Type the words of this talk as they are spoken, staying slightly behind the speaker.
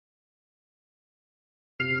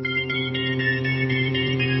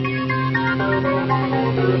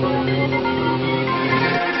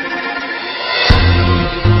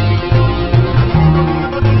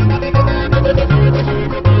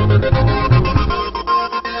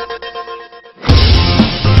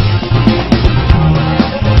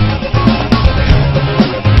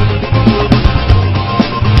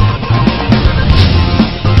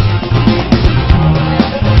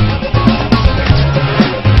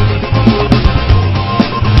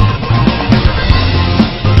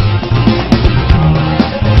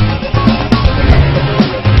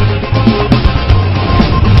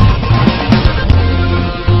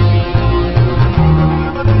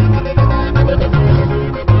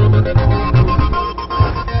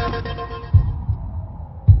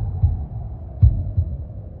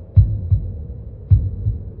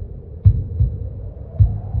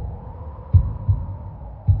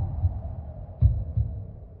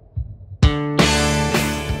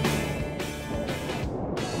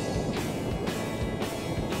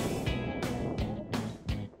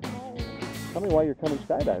Tell me why you're coming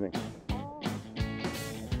skydiving.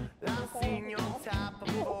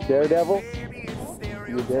 Daredevil?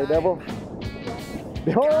 You a daredevil?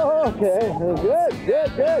 Oh, okay.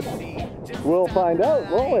 Good. We'll find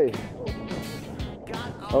out, won't we?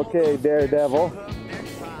 Okay, daredevil.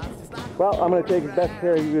 Well, I'm going to take as best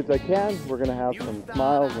care of you as I can. We're going to have some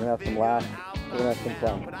smiles, we're going to have some laughs, we're going to have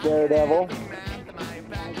some fun. Daredevil.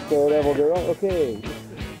 Daredevil girl. Okay.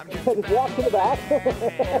 Just walk to the back.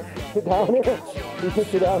 Sit down here. You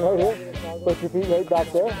sit down right here. Put your feet right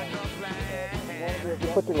back there.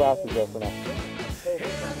 Just put your glasses there for now.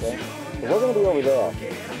 Okay. So we're going to be over there.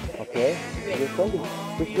 Okay. This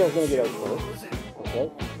girl's going to get out first. Okay.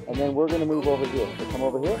 And then we're going to move over here. So come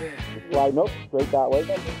over here. Just slide, nope, straight that way.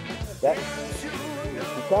 Yep.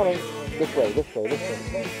 Keep coming. This way.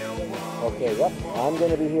 Okay, yep. I'm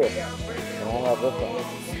going to be here. And I have this one.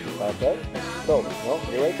 Okay. So, no,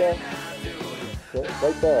 you're right there. Okay,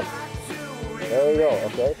 right there. There you go,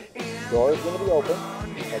 okay. Door is going to be open.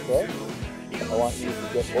 Okay. I want you to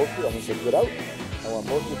get both feet. I want you to get out. I want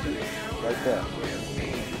both your feet right there.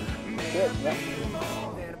 Good, yeah.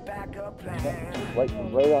 Right on.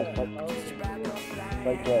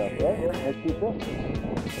 Right there, okay? Let's keep this.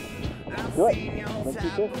 Do it. Let's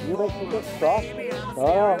keep this. You make this. Cross. No.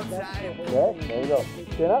 Okay, there you go.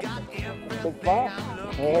 Chin up. Big smile.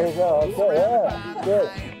 There you go. Okay, yeah. Good.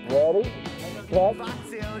 Ready? Set.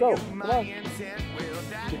 Go. Come on.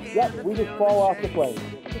 Yep, we just fall off the plane.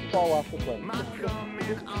 Just fall off the plane.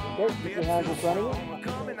 Okay, keep your hands in front of you.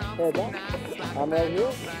 Head down. I'm right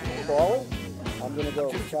here. Forward. I'm going to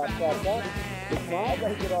go tap. Big smile.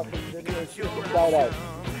 Gotta get off this video. Side out.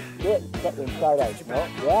 Good. Inside out. No.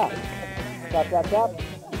 Yeah. Tap.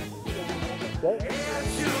 Okay.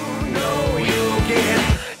 You know you get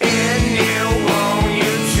anyone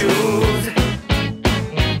you choose.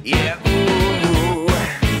 Yeah, ooh.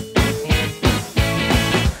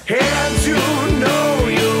 And you know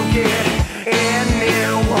you get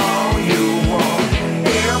anyone you want.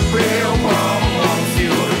 Everyone wants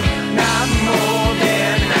you, not more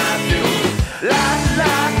than I do. I'd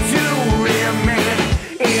like to remain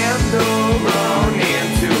in the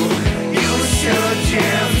running too. You should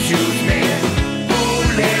just choose me.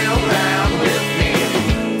 Fooling around with me.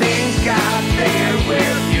 Think I'd fit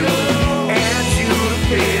with you, and you'd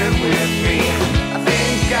fit with me. I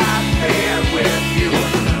think I'd fit with you.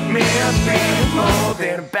 Maybe more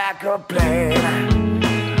than a backup plan.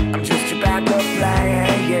 I'm just your backup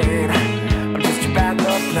plan. I'm just your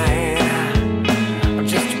backup plan. I'm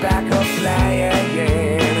just your backup plan.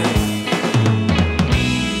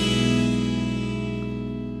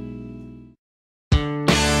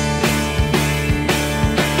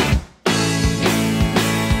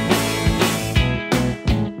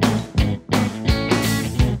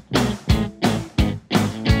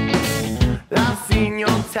 I've seen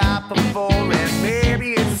your type before, and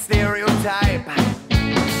maybe it's a stereotype.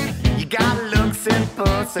 You got looks and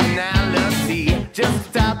personality,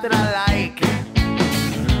 just the type that I like.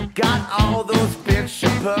 Got all those picture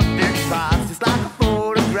perfect spots, just like a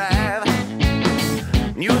photograph.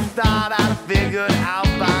 You thought I'd figured out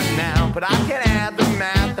by now, but I can't add the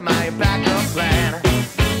math to my backup plan.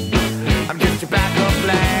 I'm just your backup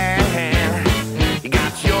plan. You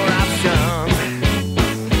got your options.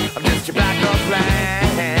 I'm just your backup plan.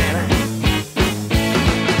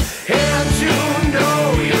 And you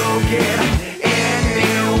know you'll get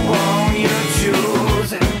anyone you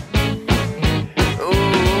choose.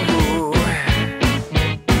 Ooh.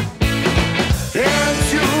 And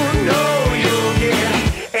you know you'll get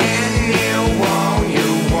anyone you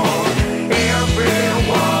want.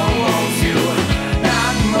 Everyone wants you,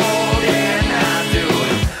 not more than I do.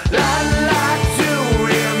 I'd like to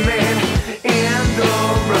remain in the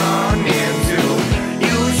running too.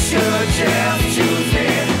 You should just choose me.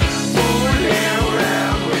 Fooling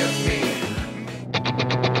around with me.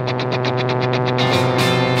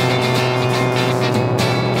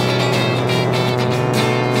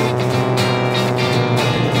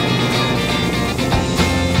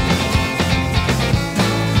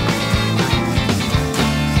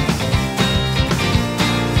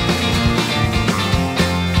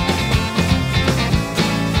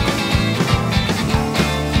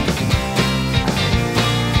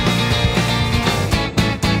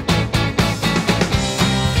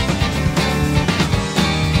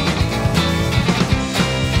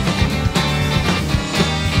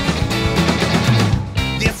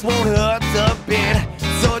 This won't hurt a bit,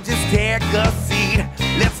 so just take a seat.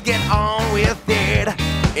 Let's get on with it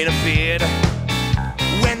in a bit.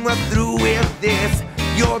 When we're through with this,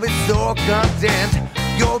 you'll be so content.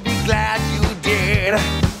 You'll be glad you did.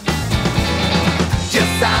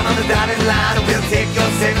 Just sign on the dotted line, and we'll take your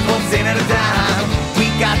savings 1 cent at a time. We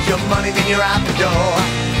got your money, then you're out the door.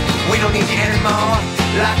 We don't need you anymore.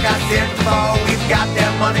 Like I said before, we've got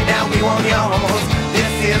that money, now we want yours.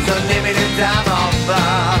 This is a limited time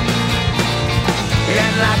offer.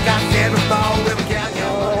 And like I said before, we'll count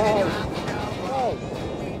your money.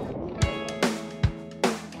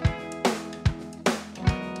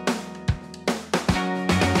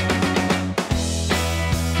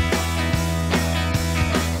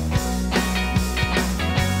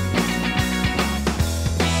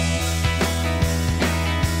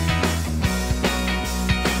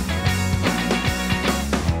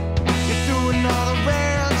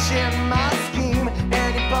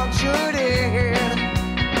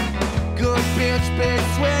 Big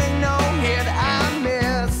swing, no hit, I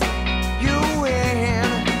miss. You win.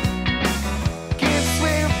 Keep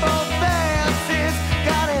swinging for fences.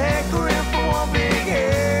 Got a hankering for one big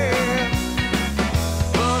hit.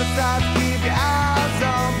 But it's time to keep your eyes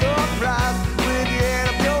on the prize. With your head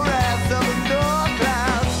up your ass up in the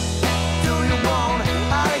clouds. Do you want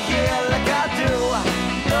out of here like I do?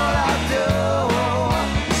 Lord, I do.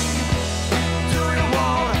 Do you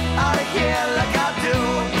want out of here like I do?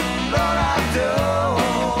 Lord, I do.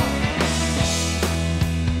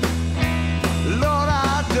 Lord,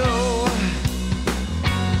 I do.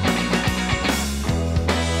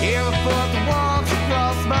 Every foot that walks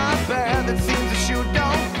across my path that seems to shoot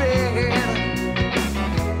don't fit.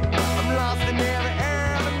 I'm lost in every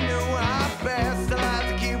avenue I pass. Still have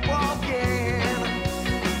to keep walking.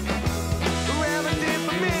 The remedy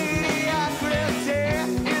for mediocrity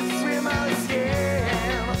is to swim out of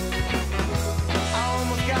skin. I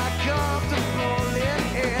almost got comfortable in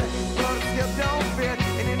it, but it still don't fit,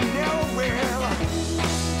 and it never will.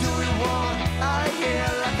 Do you want out of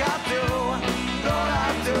here like I do? Lord, I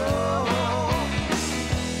do.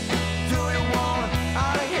 Do you want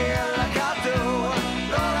out of here like I do?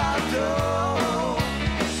 Lord, I do.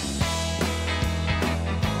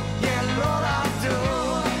 Yeah, Lord, I do.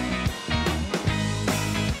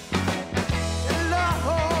 Yeah,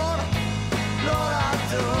 Lord, Lord, I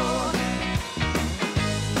do.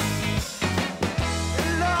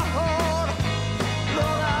 Lord,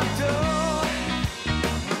 Lord, I do.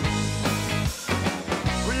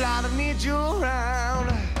 Well, I don't need you around.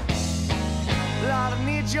 Well, I don't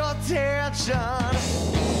need your attention.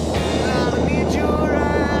 Well, I don't need you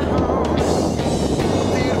around.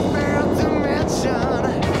 Need a fair dimension.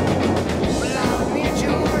 Well, I don't need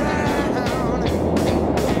you around.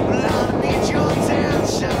 Well, I don't need your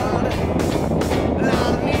attention. Well, I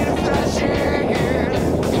don't need a flashing.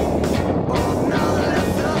 Oh,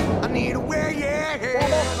 nonetheless, I need a way, yeah.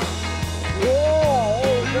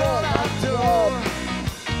 Lord, I do.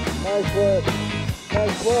 Nice work.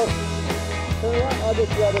 Nice work. Turn around. I'll get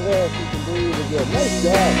you out of there so you can breathe again. Nice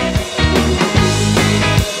job.